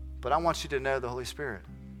 But I want you to know the Holy Spirit.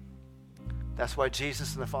 That's why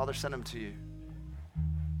Jesus and the Father sent him to you.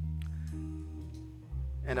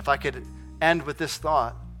 And if I could end with this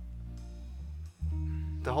thought,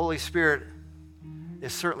 the Holy Spirit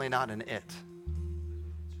is certainly not an it.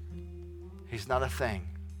 He's not a thing.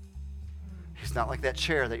 He's not like that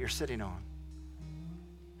chair that you're sitting on.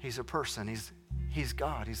 He's a person. He's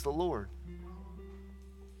God. He's the Lord.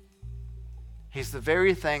 He's the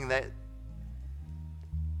very thing that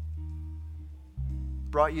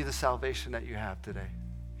brought you the salvation that you have today.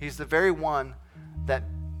 He's the very one that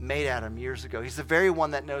made Adam years ago. He's the very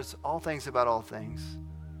one that knows all things about all things.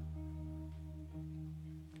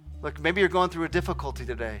 Look, maybe you're going through a difficulty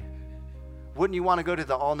today. Wouldn't you want to go to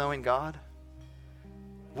the all-knowing God?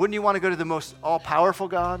 Wouldn't you want to go to the most all-powerful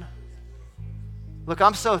God? Look,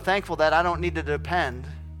 I'm so thankful that I don't need to depend.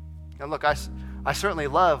 And look, I certainly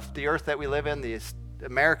love the earth that we live in, the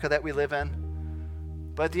America that we live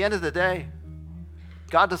in. But at the end of the day,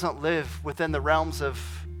 God doesn't live within the realms of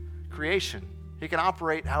creation. He can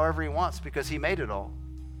operate however he wants because he made it all.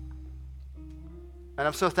 And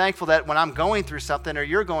I'm so thankful that when I'm going through something or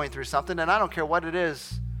you're going through something, and I don't care what it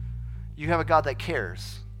is, you have a God that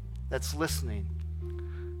cares, that's listening,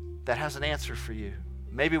 that has an answer for you.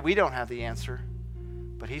 Maybe we don't have the answer,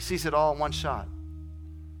 but he sees it all in one shot.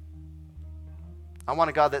 I want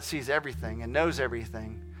a God that sees everything and knows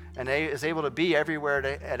everything and is able to be everywhere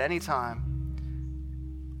at any time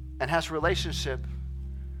and has a relationship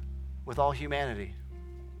with all humanity.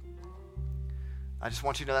 I just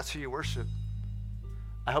want you to know that's who you worship.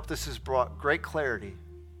 I hope this has brought great clarity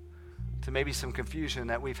to maybe some confusion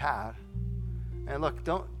that we've had. And look,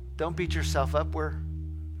 don't beat yourself up. We're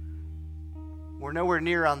nowhere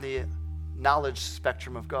near on the knowledge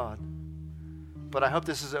spectrum of God. But I hope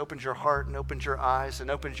this has opened your heart and opened your eyes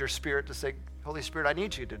and opened your spirit to say, Holy Spirit, I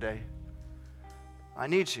need you today. I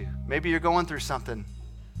need you. Maybe you're going through something.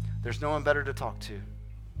 There's no one better to talk to.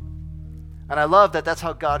 And I love that that's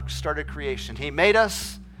how God started creation. He made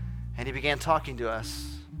us and he began talking to us.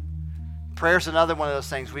 Prayer's another one of those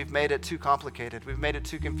things. We've made it too complicated. We've made it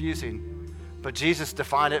too confusing. But Jesus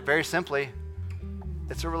defined it very simply.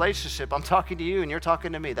 It's a relationship. I'm talking to you and you're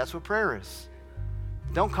talking to me. That's what prayer is.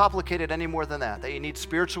 Don't complicate it any more than that. That you need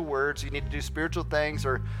spiritual words, you need to do spiritual things,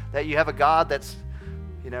 or that you have a God that's,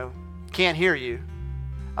 can't hear you.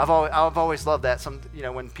 I've always loved that.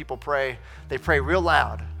 When people pray, they pray real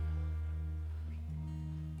loud.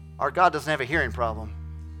 Our God doesn't have a hearing problem.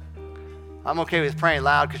 I'm okay with praying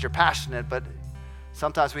loud because you're passionate, but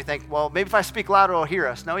sometimes we think, well, maybe if I speak louder, he'll hear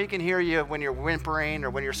us. No, he can hear you when you're whimpering or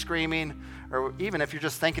when you're screaming, or even if you're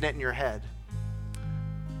just thinking it in your head.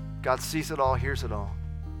 God sees it all, hears it all.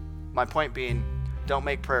 My point being, don't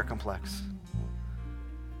make prayer complex.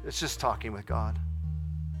 It's just talking with God.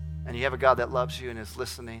 And you have a God that loves you and is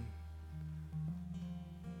listening.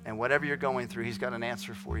 And whatever you're going through, he's got an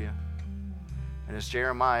answer for you. And it's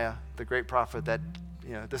Jeremiah, the great prophet, that,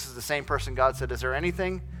 this is the same person God said, is there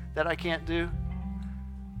anything that I can't do?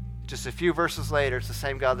 Just a few verses later, it's the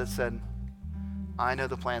same God that said, I know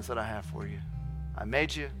the plans that I have for you. I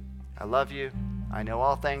made you. I love you. I know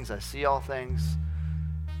all things. I see all things.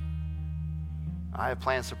 I have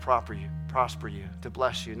plans to prosper you, to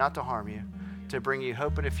bless you, not to harm you, to bring you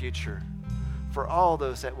hope in a future. For all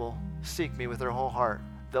those that will seek me with their whole heart,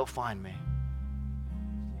 they'll find me.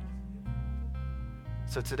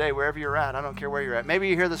 So today, wherever you're at, I don't care where you're at. Maybe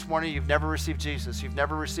you're here this morning, you've never received Jesus. You've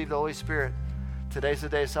never received the Holy Spirit. Today's the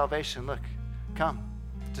day of salvation. Look, come.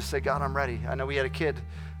 Just say, God, I'm ready. I know we had a kid,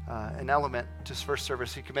 an Element, just first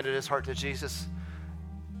service. He committed his heart to Jesus,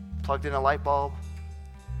 plugged in a light bulb.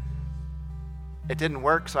 It didn't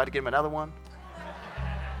work, so I had to give him another one.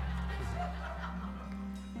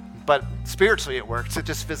 But spiritually it worked. It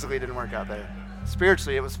just physically didn't work out there.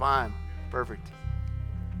 Spiritually it was fine. Perfect.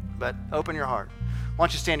 But open your heart. Why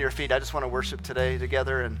don't you stand to your feet? I just want to worship today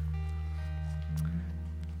together.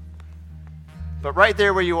 But right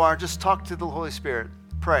there where you are, just talk to the Holy Spirit.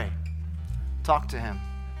 Pray. Talk to him.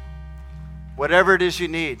 Whatever it is you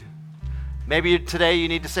need. Maybe today you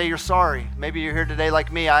need to say you're sorry. Maybe you're here today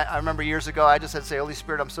like me. I remember years ago, I just had to say, Holy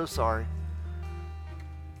Spirit, I'm so sorry.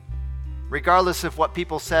 Regardless of what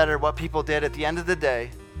people said or what people did, at the end of the day,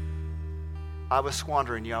 I was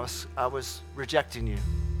squandering you. I was rejecting you.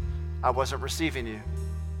 I wasn't receiving you.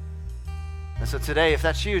 And so today, if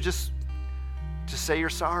that's you, just say you're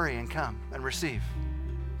sorry and come and receive.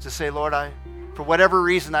 Just say, Lord, for whatever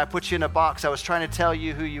reason, I put you in a box. I was trying to tell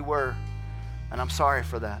you who you were. And I'm sorry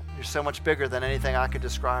for that. You're so much bigger than anything I could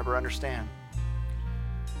describe or understand.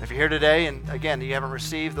 If you're here today and again, you haven't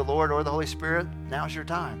received the Lord or the Holy Spirit, now's your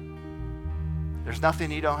time. There's nothing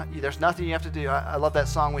you have to do. I love that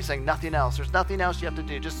song we sing, Nothing Else. There's nothing else you have to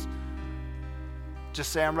do. Just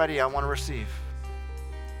say, I'm ready. I want to receive.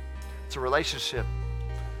 It's a relationship.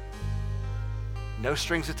 No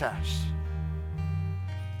strings attached.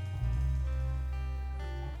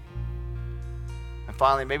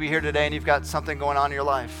 finally, maybe you're here today and you've got something going on in your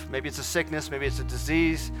life. Maybe it's a sickness, maybe it's a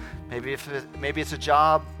disease, maybe it's a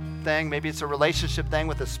job thing, maybe it's a relationship thing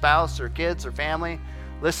with a spouse or kids or family.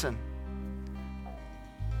 Listen,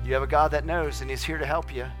 you have a God that knows, and he's here to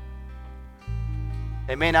help you.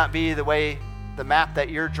 It may not be the map that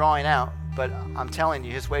you're drawing out, but I'm telling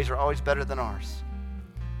you, his ways are always better than ours.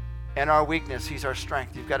 In our weakness, he's our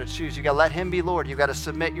strength. You've got to choose. You've got to let him be Lord. You've got to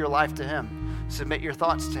submit your life to him. Submit your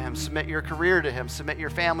thoughts to him. Submit your career to him. Submit your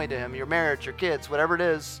family to him, your marriage, your kids, whatever it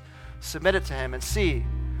is. Submit it to him and see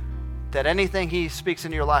that anything he speaks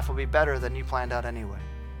into your life will be better than you planned out anyway.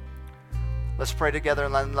 Let's pray together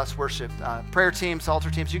and let's worship. Prayer teams, altar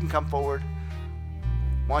teams, you can come forward.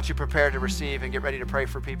 Why don't you prepare to receive and get ready to pray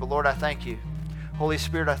for people. Lord, I thank you. Holy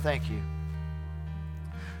Spirit, I thank you.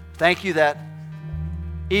 Thank you that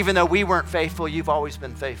even though we weren't faithful, you've always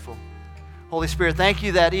been faithful. Holy Spirit, thank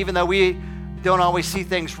you that even though we don't always see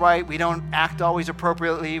things right, we don't act always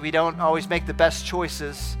appropriately, we don't always make the best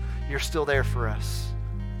choices, you're still there for us.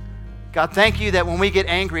 God, thank you that when we get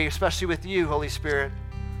angry, especially with you, Holy Spirit,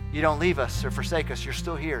 you don't leave us or forsake us. You're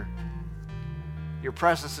still here. Your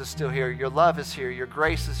presence is still here. Your love is here. Your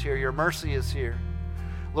grace is here. Your mercy is here.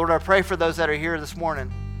 Lord, I pray for those that are here this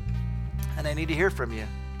morning, and they need to hear from you.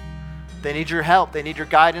 They need your help. They need your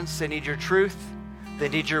guidance. They need your truth. They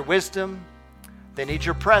need your wisdom. They need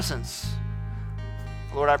your presence.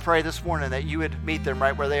 Lord, I pray this morning that you would meet them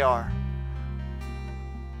right where they are.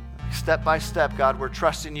 Step by step, God, we're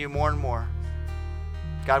trusting you more and more.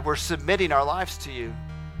 God, we're submitting our lives to you.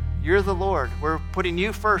 You're the Lord. We're putting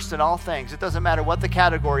you first in all things. It doesn't matter what the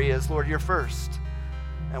category is, Lord, you're first.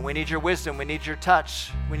 And we need your wisdom. We need your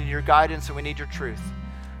touch. We need your guidance, and we need your truth.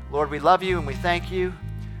 Lord, we love you and we thank you.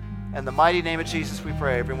 In the mighty name of Jesus, we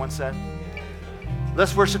pray. Everyone said,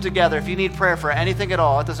 let's worship together. If you need prayer for anything at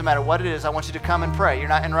all, it doesn't matter what it is, I want you to come and pray. You're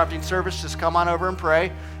not interrupting service. Just come on over and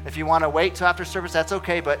pray. If you want to wait till after service, that's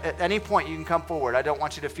okay. But at any point, you can come forward. I don't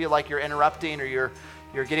want you to feel like you're interrupting or you're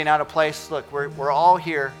getting out of place. Look, we're all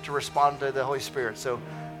here to respond to the Holy Spirit. So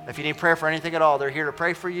if you need prayer for anything at all, they're here to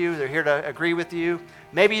pray for you. They're here to agree with you.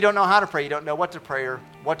 Maybe you don't know how to pray. You don't know what to pray or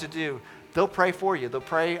what to do. They'll pray for you. They'll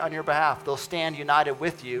pray on your behalf. They'll stand united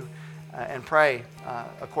with you and pray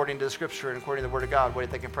according to the Scripture and according to the Word of God, what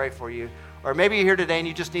they can pray for you. Or maybe you're here today and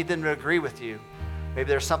you just need them to agree with you. Maybe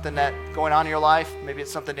there's something that going on in your life. Maybe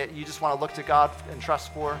it's something that you just want to look to God and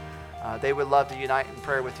trust for. They would love to unite in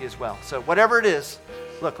prayer with you as well. So whatever it is,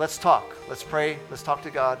 look, let's talk. Let's pray. Let's talk to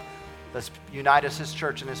God. Let's unite as his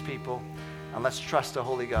church and his people. And let's trust the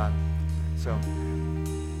Holy God. So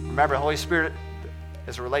remember, Holy Spirit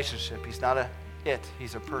is a relationship. He's not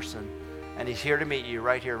he's a person. And he's here to meet you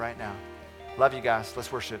right here, right now. Love you guys.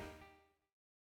 Let's worship.